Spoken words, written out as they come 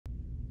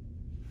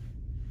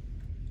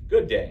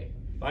Good day.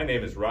 My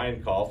name is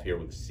Ryan Kolf here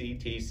with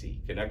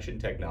CTC, Connection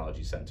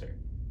Technology Center.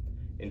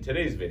 In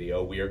today's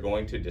video, we are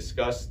going to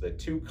discuss the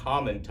two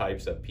common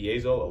types of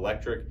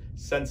piezoelectric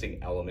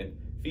sensing element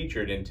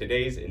featured in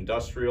today's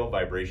industrial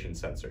vibration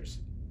sensors.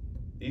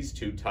 These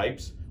two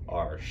types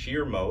are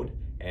shear mode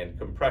and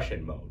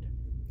compression mode.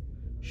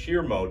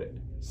 Shear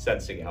mode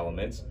sensing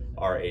elements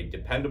are a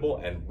dependable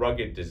and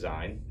rugged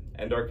design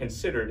and are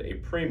considered a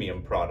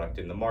premium product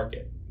in the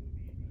market.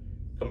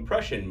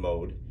 Compression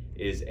mode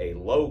is a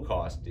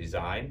low-cost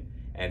design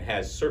and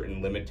has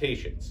certain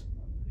limitations.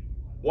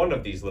 One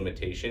of these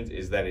limitations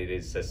is that it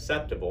is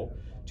susceptible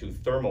to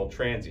thermal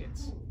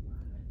transients.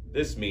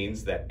 This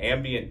means that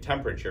ambient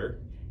temperature,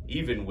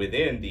 even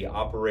within the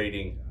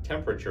operating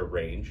temperature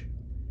range,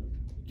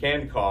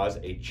 can cause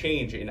a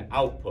change in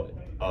output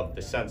of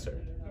the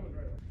sensor.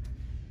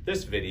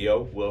 This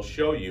video will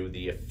show you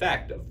the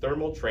effect of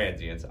thermal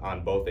transients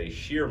on both a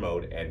shear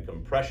mode and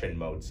compression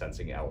mode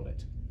sensing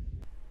element.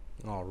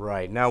 All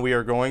right, now we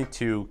are going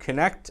to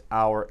connect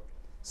our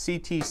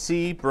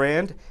CTC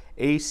brand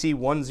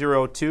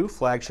AC102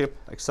 flagship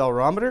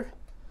accelerometer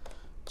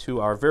to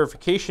our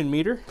verification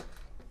meter,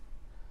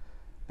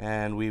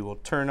 and we will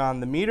turn on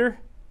the meter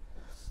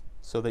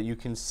so that you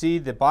can see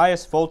the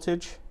bias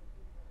voltage.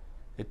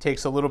 It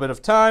takes a little bit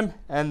of time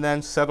and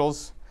then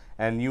settles,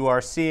 and you are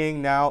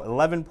seeing now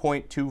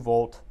 11.2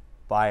 volt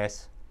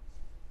bias.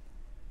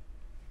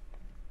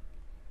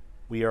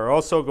 We are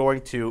also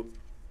going to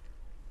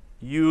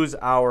use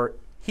our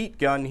heat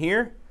gun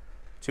here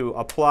to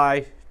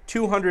apply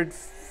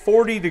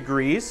 240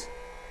 degrees,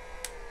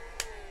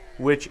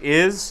 which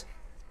is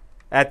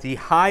at the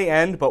high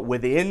end but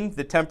within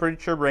the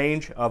temperature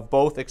range of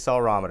both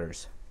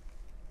accelerometers.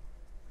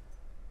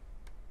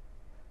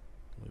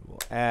 We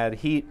will add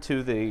heat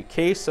to the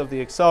case of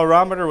the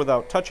accelerometer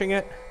without touching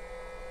it.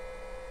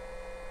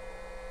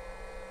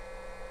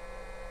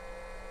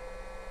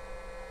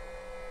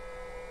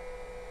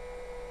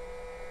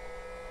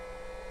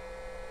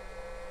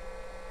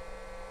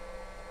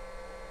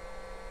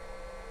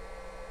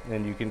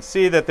 And you can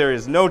see that there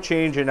is no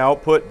change in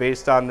output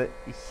based on the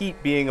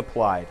heat being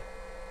applied.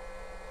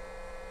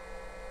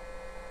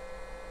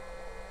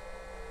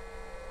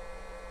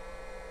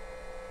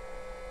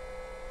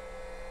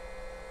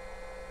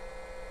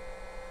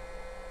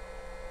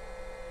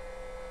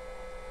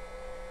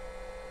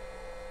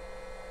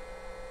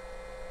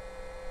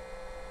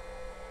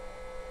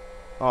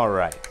 All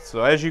right,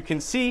 so as you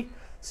can see,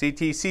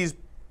 CTC's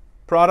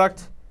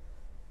product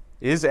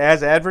is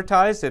as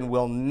advertised and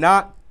will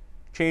not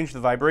change the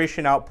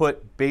vibration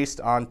output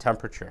based on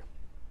temperature.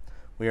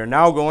 We are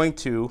now going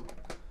to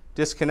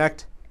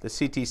disconnect the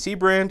CTC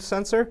brand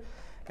sensor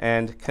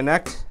and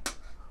connect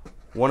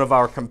one of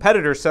our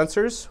competitor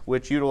sensors,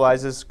 which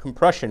utilizes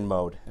compression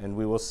mode, and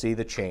we will see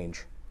the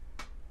change.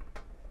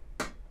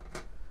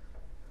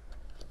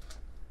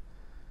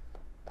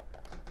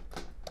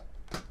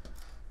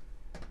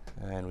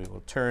 And we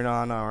will turn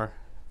on our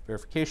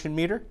verification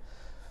meter,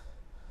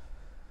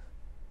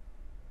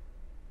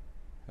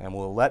 and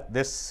we'll let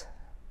this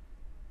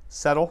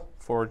settle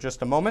for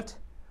just a moment.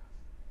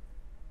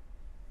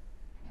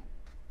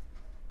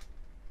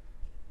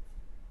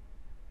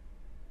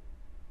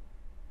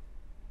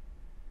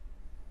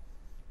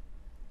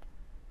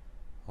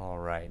 All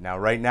right,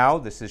 right now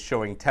this is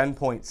showing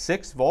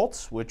 10.6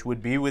 volts, which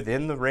would be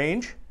within the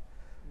range.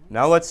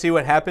 Now let's see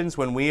what happens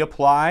when we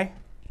apply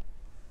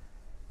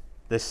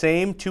the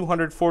same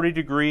 240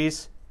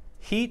 degrees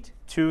heat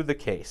to the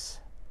case.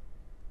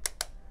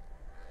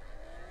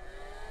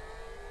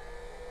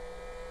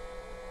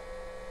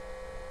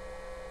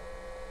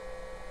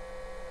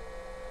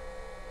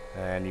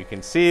 And you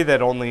can see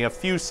that only a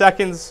few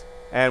seconds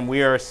and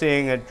we are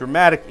seeing a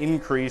dramatic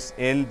increase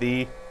in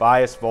the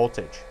bias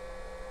voltage.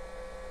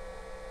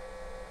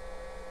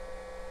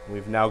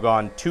 We've now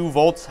gone 2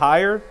 volts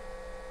higher,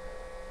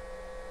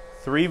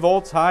 3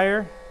 volts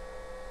higher.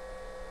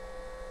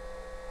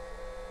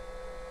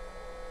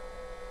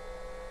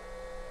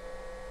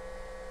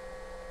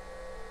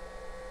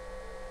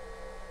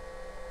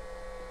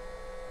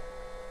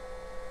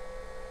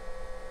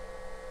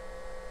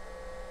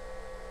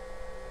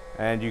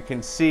 And you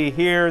can see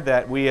here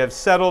that we have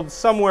settled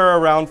somewhere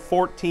around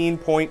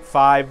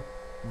 14.5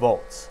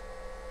 volts.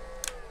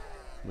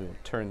 We will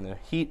turn the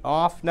heat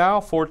off now.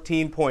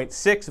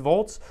 14.6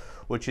 volts,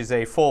 which is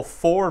a full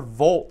 4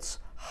 volts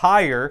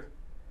higher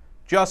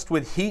just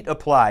with heat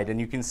applied. And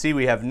you can see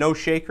we have no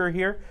shaker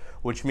here,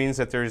 which means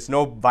that there is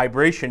no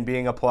vibration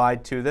being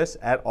applied to this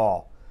at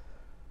all.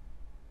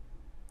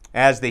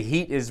 As the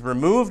heat is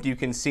removed, you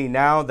can see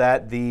now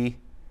that the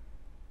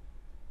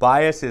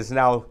bias is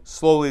now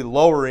slowly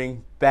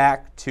lowering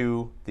back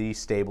to the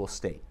stable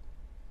state.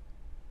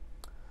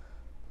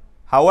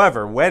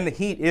 However, when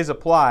heat is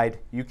applied,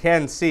 you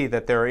can see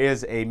that there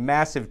is a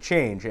massive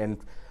change, and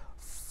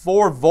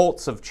 4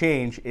 volts of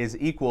change is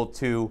equal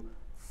to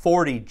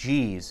 40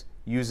 Gs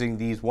using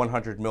these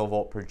 100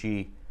 millivolt per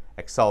G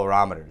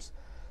accelerometers.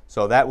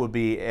 So that would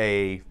be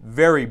a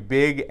very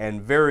big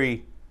and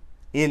very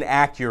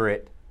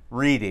inaccurate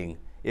reading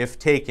if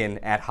taken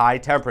at high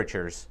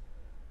temperatures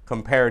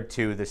compared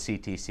to the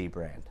CTC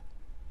brand.